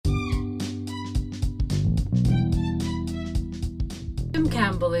Jim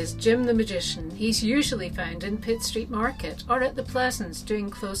Campbell is Jim the Magician. He's usually found in Pitt Street Market or at the Pleasance doing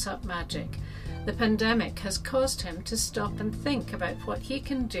close-up magic. The pandemic has caused him to stop and think about what he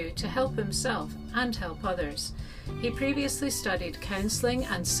can do to help himself and help others. He previously studied counselling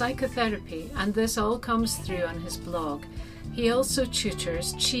and psychotherapy, and this all comes through on his blog. He also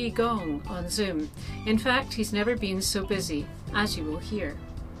tutors Qigong on Zoom. In fact, he's never been so busy, as you will hear.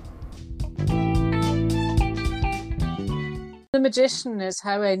 The Magician is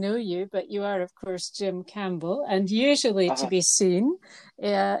how I know you, but you are, of course, Jim Campbell, and usually to be seen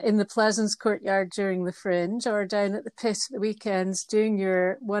in the Pleasance Courtyard during the Fringe or down at the Pit at the weekends doing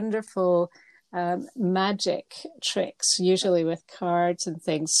your wonderful magic tricks, usually with cards and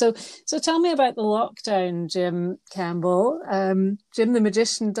things. So tell me about the lockdown, Jim Campbell. Jim the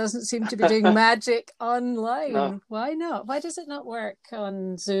Magician doesn't seem to be doing magic online. No. Why not? Why does it not work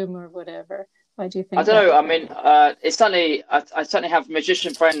on Zoom or whatever? Why do you think? I don't know. I mean, it's certainly I certainly have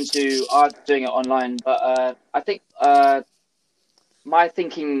magician friends who are doing it online, but I think my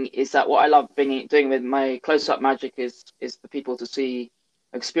thinking is that what I love doing with my close-up magic is for people to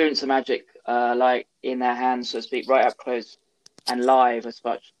experience the magic like in their hands, so to speak, right up close and live as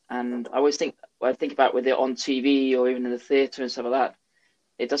much. And I always think when I think about with it on TV or even in the theatre and stuff like that,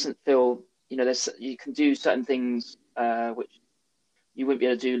 it doesn't feel, you can do certain things which you wouldn't be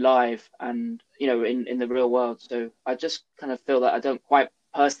able to do live and, in the real world. So I just kind of feel that I don't quite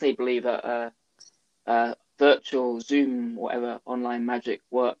personally believe that virtual Zoom, whatever, online magic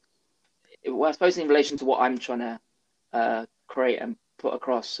works. Well, I suppose in relation to what I'm trying to create and put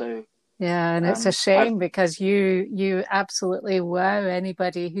across. So yeah, and it's a shame because you absolutely wow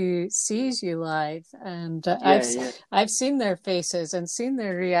anybody who sees you live, and I've seen their faces and seen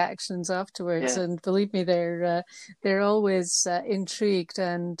their reactions afterwards, and believe me, they're always intrigued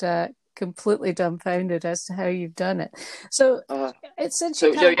and completely dumbfounded as to how you've done it. So it's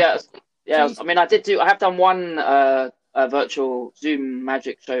interesting. I mean, I have done one virtual Zoom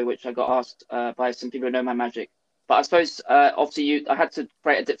magic show which I got asked by some people who know my magic. But I suppose obviously I had to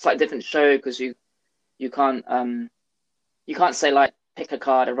create a slightly different show because you can't say like pick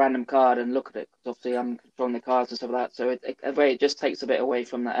a random card and look at it, because obviously I'm controlling the cards and stuff like that. So it just takes a bit away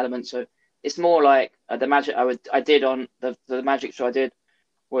from that element. So it's more like the magic I did on the magic show I did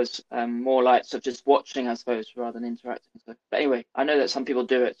was more like just watching, I suppose, rather than interacting. So, but anyway, I know that some people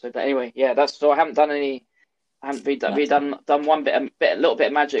do it. So but anyway, yeah, that's so I haven't done any. I haven't really done one a little bit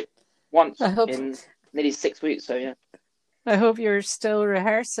of magic once in nearly 6 weeks, so yeah. I hope you're still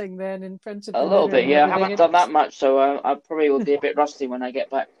rehearsing then in front of a little bit, yeah. I haven't done that much, so I probably will be a bit rusty when we get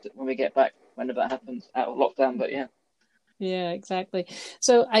back, whenever that happens, out of lockdown, but yeah. Yeah, exactly.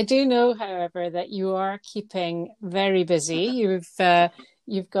 So I do know, however, that you are keeping very busy.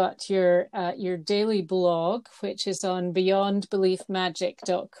 You've got your daily blog, which is on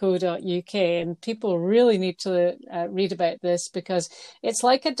beyondbeliefmagic.co.uk, and people really need to read about this because it's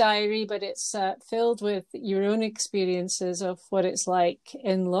like a diary, but it's filled with your own experiences of what it's like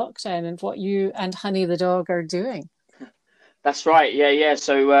in lockdown and what you and Honey the dog are doing. That's right. Yeah.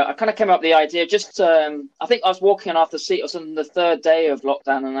 So I kind of came up with the idea. I think I was walking after it was on the third day of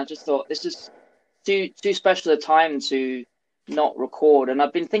lockdown, and I just thought this is too special a time to not record. And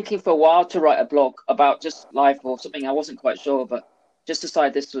I've been thinking for a while to write a blog about just life or something. I wasn't quite sure, but just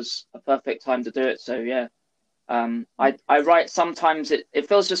decided this was a perfect time to do it. So yeah, I write. Sometimes it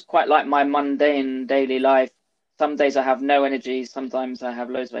feels just quite like my mundane daily life. Some days I have no energy. Sometimes I have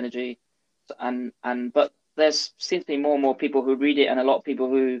loads of energy, but there seems to be more and more people who read it, and a lot of people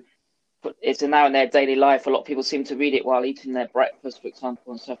who it's now in their daily life. A lot of people seem to read it while eating their breakfast, for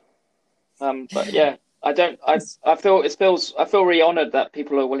example, and stuff. But yeah, I feel really honoured that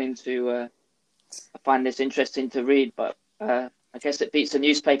people are willing to find this interesting to read. But I guess it beats the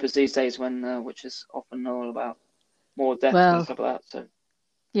newspapers these days, which is often all about more death and stuff like that. So.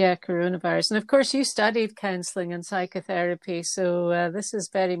 Yeah, coronavirus. And of course, you studied counselling and psychotherapy, so this is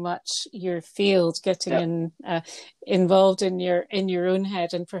very much your field, getting involved in your own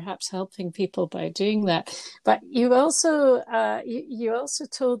head and perhaps helping people by doing that. But you also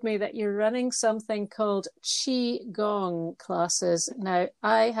told me that you're running something called Qigong classes. Now,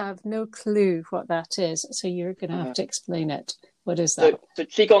 I have no clue what that is, so you're going to have to explain it. What is that? So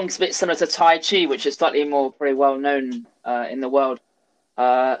Qigong's a bit similar to Tai Chi, which is slightly more pretty well known in the world.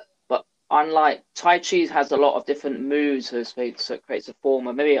 But unlike Tai Chi has a lot of different moves, so it creates a form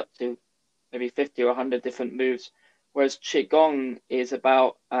of maybe up to 50 or 100 different moves, whereas Qigong is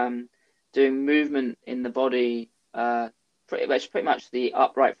about doing movement in the body, pretty much the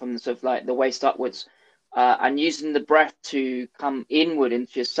upright from the sort of like the waist upwards, and using the breath to come inward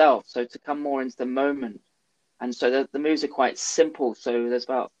into yourself, so to come more into the moment. and so the moves are quite simple. So there's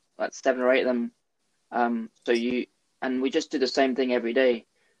about like 7 or 8 of them. And we just do the same thing every day.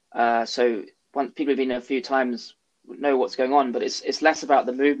 So once people have been a few times, know what's going on, but it's less about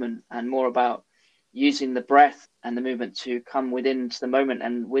the movement and more about using the breath and the movement to come within to the moment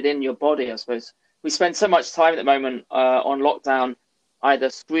and within your body, I suppose. We spend so much time at the moment on lockdown, either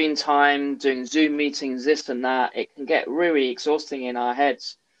screen time, doing Zoom meetings, this and that. It can get really exhausting in our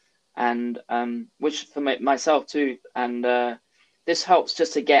heads, and which for myself too. And this helps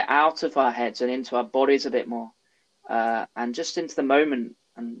just to get out of our heads and into our bodies a bit more, and just into the moment.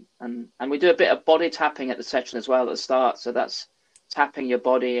 And we do a bit of body tapping at the session as well at the start. So that's tapping your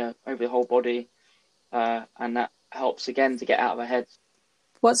body over the whole body, and that helps again to get out of our heads.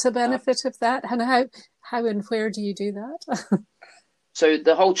 What's the benefit of that, and how and where do you do that? So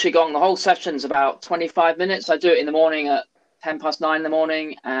the whole Qigong, the whole session's about 25 minutes. I do it in the morning at 9:10 in the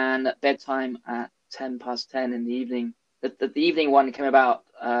morning, and at bedtime at 10:10 in the evening. The evening one came about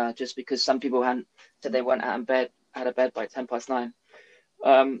just because some people hadn't said they weren't out of bed by 9:10.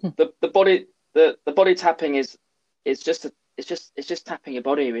 The body tapping is just tapping your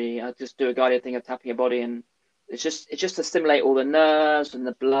body, really. I just do a guided thing of tapping your body, and it's just to stimulate all the nerves and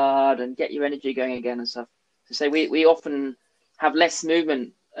the blood and get your energy going again and stuff. To say we often have less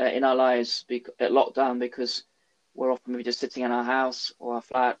movement in our lives at lockdown because we're often maybe just sitting in our house or our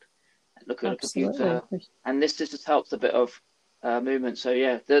flat, looking at a computer, and this just helps a bit of movement. So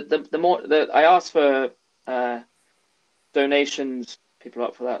yeah, the more I ask for donations, people are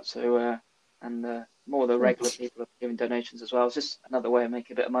up for that. So and more the regular people are giving donations as well. It's just another way of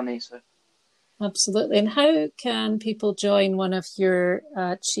making a bit of money. So absolutely. And how can people join one of your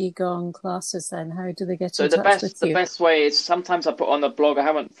Qigong classes then? How do they get in touch with you? The best way is sometimes I put on the blog. I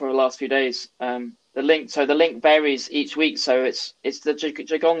haven't for the last few days. The link varies each week. So it's the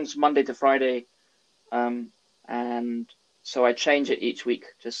Qigong's Monday to Friday, and so I change it each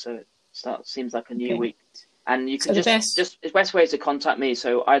week just so it seems like a new week. And you can the best way is to contact me.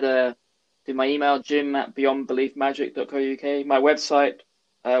 So either do my email, jim@beyondbeliefmagic.co.uk, my website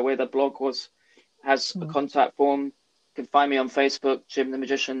where the blog was has a contact form. You can find me on Facebook, Jim the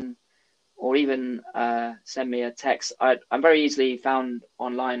Magician, or even send me a text. I'm very easily found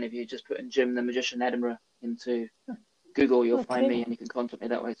online. If you just put in Jim the Magician Edinburgh into Google, you'll find me, and you can contact me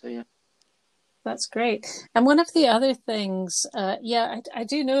that way. So yeah. That's great. And one of the other things, I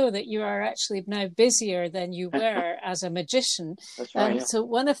do know that you are actually now busier than you were as a magician. That's right. Yeah. So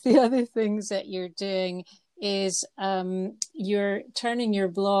one of the other things that you're doing is you're turning your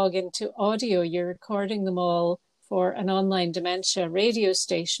blog into audio. You're recording them all for an online dementia radio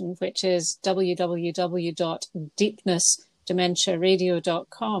station, which is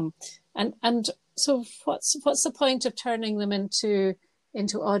www.deepnessdementiaradio.com. And so what's the point of turning them into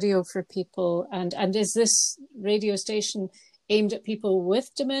audio for people, and is this radio station aimed at people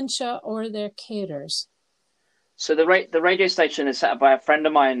with dementia or their carers? So the radio station is set up by a friend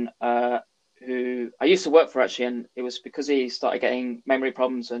of mine who I used to work for, actually, and it was because he started getting memory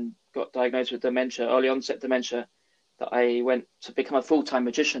problems and got diagnosed with dementia, early onset dementia, that I went to become a full-time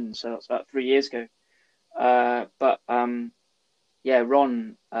magician. So that's about 3 years ago. Ron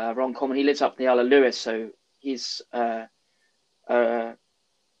Coleman, he lives up in the Isle of Lewis, so he's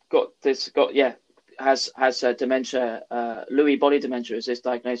has dementia. Lewy body dementia is his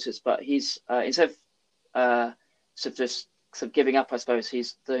diagnosis, but he's instead of just giving up, I suppose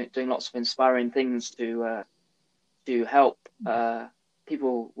he's doing lots of inspiring things to help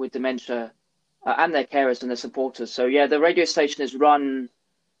people with dementia and their carers and their supporters. So yeah, the radio station is run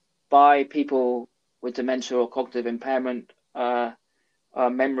by people with dementia or cognitive impairment,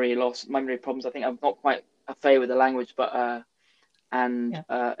 memory loss, memory problems. I think I'm not quite familiar with the language, but and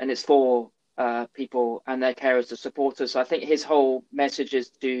it's for people and their carers, the supporters. So I think his whole message is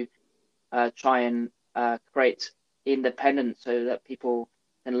to try and create independence so that people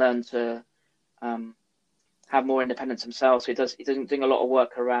can learn to have more independence themselves. So he's doing a lot of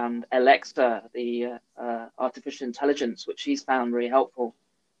work around Alexa, the artificial intelligence, which he's found really helpful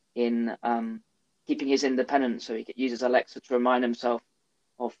in keeping his independence. So he uses Alexa to remind himself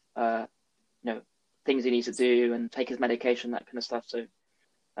of things he needs to do and take his medication, that kind of stuff. So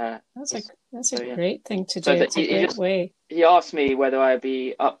that's a great thing to do. It's a great way. He asked me whether I'd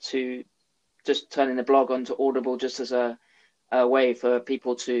be up to just turning the blog onto Audible just as a way for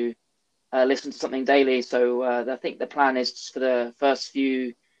people to listen to something daily. So I think the plan is for the first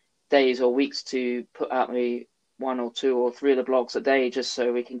few days or weeks to put out maybe 1 or 2 or 3 of the blogs a day, just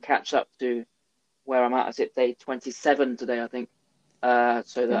so we can catch up to where I'm at. Is it day 27 today, I think,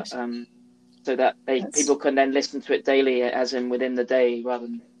 so that people can then listen to it daily, as in within the day, rather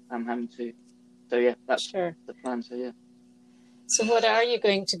than having to So yeah, that's Sure. the plan. So yeah. So what are you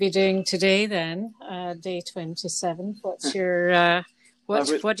going to be doing today then? Day 27. What's your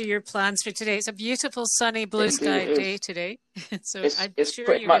what are your plans for today? It's a beautiful sunny blue Indeed, sky it day is. today. So I'm It's sure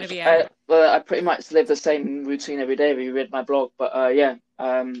pretty you're going to much. be out. Well, I pretty much live the same routine every day. If you read my blog, but yeah.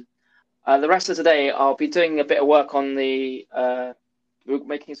 The rest of today, I'll be doing a bit of work on the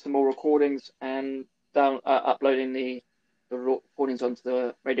making some more recordings and uploading the recordings onto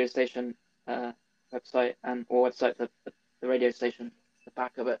the radio station website or website the radio station, the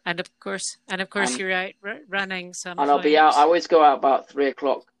back of it. And of course, And you're out running some I'll be out. I point. always go out about 3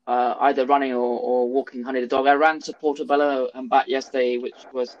 o'clock, either running or walking Honey the dog. I ran to Portobello and back yesterday, which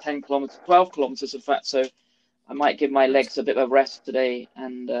was 10 kilometers, 12 kilometers in fact. So I might give my legs a bit of a rest today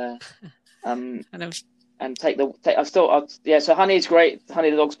um And I'm and yeah. So Honey's great. Honey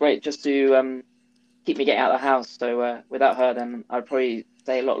the dog's great just to keep me getting out of the house. So without her, then I'd probably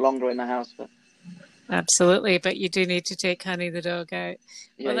stay a lot longer in the house. But Absolutely, but you do need to take Honey the dog out.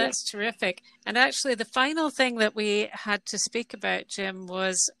 yeah, Well, yeah. that's terrific. And actually, the final thing that we had to speak about, Jim,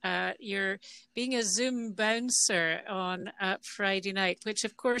 was your being a Zoom bouncer on Friday night, which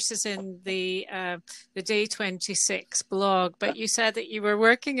of course is in the Day 26 blog. But you said that you were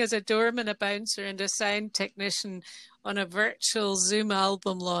working as a doorman, a bouncer, and a sound technician on a virtual Zoom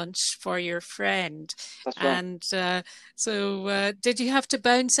album launch for your friend. That's right. And so, did you have to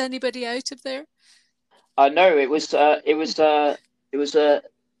bounce anybody out of there? No, it was. Oh,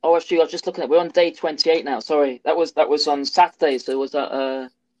 actually, I was just looking at. We're on day 28 now. Sorry, that was on Saturday. So was that?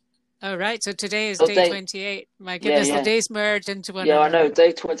 Oh, right. So today is Oh, day 28. My Yeah, goodness, the yeah, days merge into one yeah. I know another.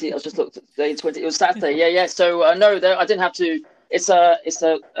 day 20. I was just looked at day 20. It was Saturday. Yeah, yeah. So no, I didn't have to. It's a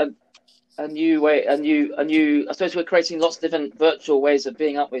new way, a new. I suppose we're creating lots of different virtual ways of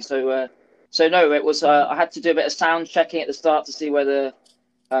being, aren't we? So no, it was. I had to do a bit of sound checking at the start to see whether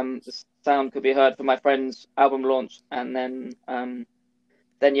the sound could be heard for my friend's album launch, and then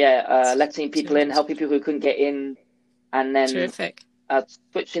yeah, letting people in, helping people who couldn't get in, and then Terrific.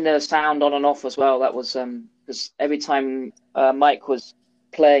 switching the sound on and off as well. That was because every time Mike was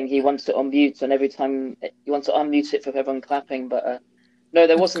playing, he wanted to unmute, and every time he wanted to unmute it for everyone clapping. But no,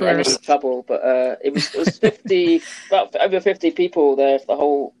 there Of wasn't any course. trouble. But it was 50, about over 50 people there for the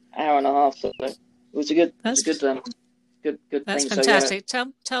whole hour and a half. So it was a good, That's good that's thing. So yeah, fantastic.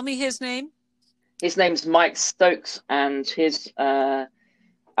 Tell me his name. his name's Mike Stokes, and his album.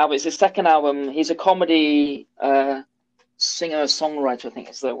 It's his second album. He's a comedy singer songwriter, I think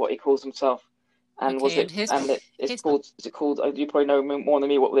is what he calls himself. And was Okay, and it? And it's his called. Is it called? You probably know more than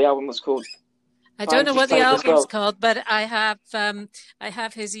me what the album was called. I don't Time know to what the Save this album's World. called, but I have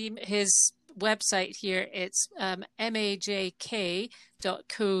his website here. It's majk.co.uk,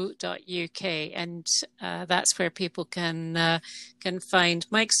 and that's where people can find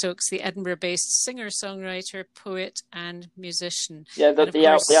Mike Stokes, the Edinburgh-based singer, songwriter, poet, and musician. Yeah, And of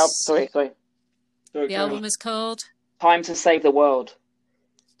course, sorry, the album is called Time to Save the World.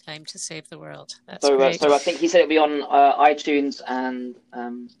 Time to Save the World. That's So, great. so I think he said it'll be on iTunes and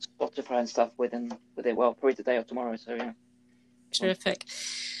Spotify and stuff within well, probably today or tomorrow. So yeah. Terrific.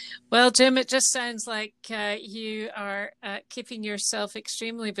 Well, Jim, it just sounds like you are keeping yourself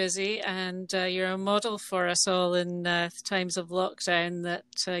extremely busy, and you're a model for us all in times of lockdown, that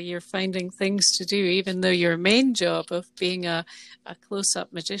you're finding things to do, even though your main job of being a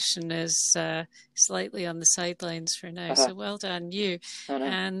close-up magician is slightly on the sidelines for now. So well done, you. Oh, no.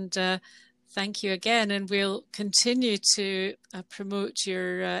 And thank you again, and we'll continue to promote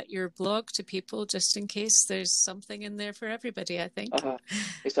your blog to people, just in case there's something in there for everybody, I think.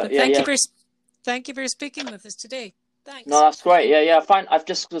 Exactly. Thank you for speaking with us today. Thanks. No, that's great. Yeah. I've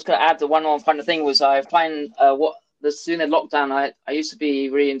just was going to add the one final thing was I find during the lockdown I used to be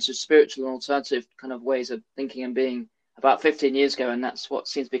really into spiritual and alternative kind of ways of thinking and being about 15 years ago, and that's what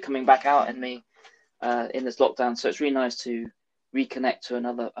seems to be coming back out in me in this lockdown. So it's really nice to reconnect to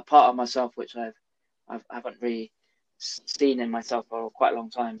a part of myself which I haven't really seen in myself for quite a long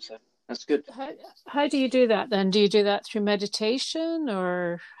time. So that's good. How do you do that then? Do you do that through meditation,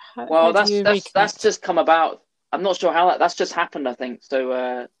 or Well, how do you reconnect? that's just come about. I'm not sure how that's just happened, I think.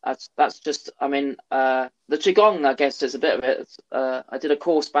 So that's just. I mean, the qigong, I guess, is a bit of it. I did a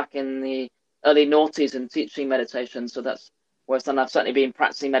course back in the early noughties in teaching meditation, so that's where I've done. I've certainly been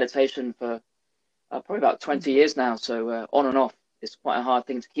practicing meditation for probably about 20 years now. So on and off, it's quite a hard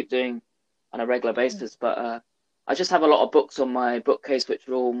thing to keep doing on a regular basis. But I just have a lot of books on my bookcase which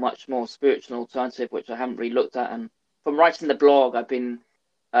are all much more spiritual and alternative, which I haven't really looked at. And from writing the blog, I've been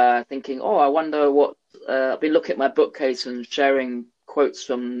thinking, I wonder what. I've been looking at my bookcase and sharing quotes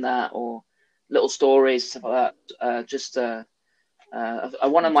from that or little stories, stuff like that.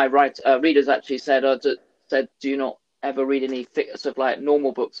 One of my readers actually said, do not ever read any sort of like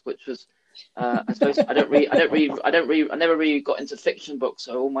normal books, which was, I suppose I never really got into fiction books.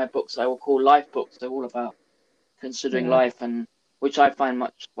 So all my books I will call life books. They're all about considering life, and which I find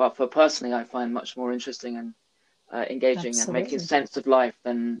personally, I find much more interesting and engaging and making sense of life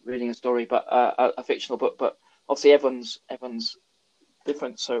than reading a story, but a fictional book. But obviously everyone's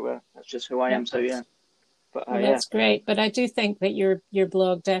different. So that's just who I am. So yeah. But, that's great. But I do think that your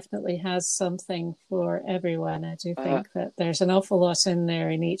blog definitely has something for everyone. I do think that there's an awful lot in there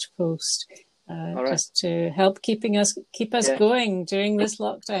in each post, just to help keep us going during this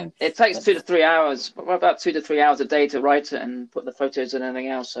lockdown. It takes 2 to 3 hours, about 2 to 3 hours a day to write it and put the photos and everything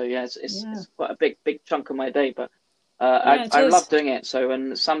else. So yeah, it's quite a big chunk of my day. But I love doing it. So,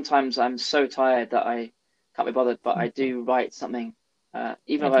 and sometimes I'm so tired that I can't be bothered. But I do write something.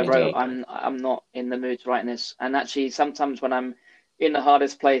 Even if I wrote, I'm not in the mood to write this. And actually, sometimes when I'm in the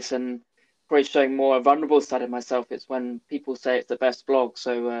hardest place and probably showing more a vulnerable side of myself, it's when people say it's the best blog.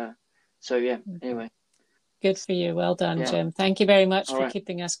 So yeah. Anyway, good for you. Well done, Jim. Thank you very much for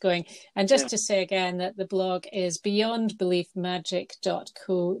keeping us going. And just to say again that the blog is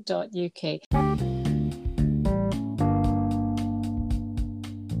beyondbeliefmagic.co.uk.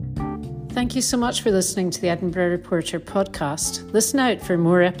 Thank you so much for listening to the Edinburgh Reporter podcast. Listen out for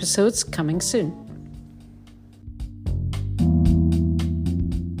more episodes coming soon.